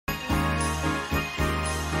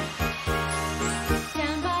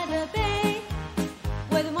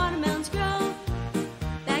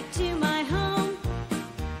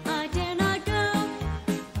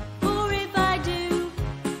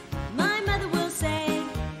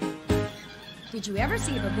Did you ever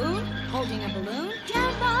see a baboon holding a balloon?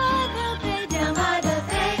 Down by the bay, down by the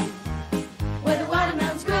bay, where the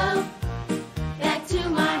watermelons grow. Back to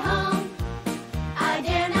my home, I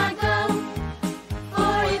dare not go,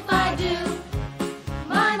 for if I do,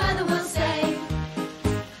 my mother will say.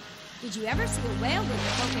 Did you ever see a whale with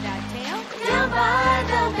a polka dot tail? Down by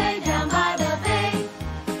the bay, down by the bay,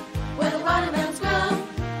 where the watermelons grow.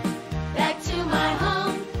 Back to my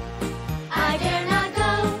home, I dare not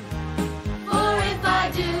go, for if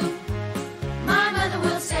I do, my mother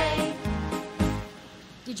will say.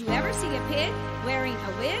 Did you ever see a pig wearing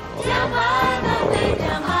a wig? Down by the bay,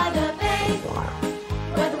 down by the bay,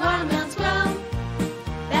 where the watermelons grow.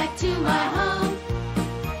 Back to my home,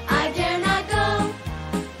 I dare not go,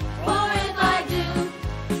 for if I do,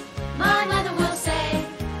 my mother will say.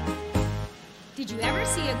 Did you ever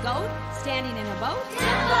see a goat standing in a boat?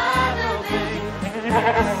 Down by the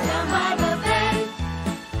bay.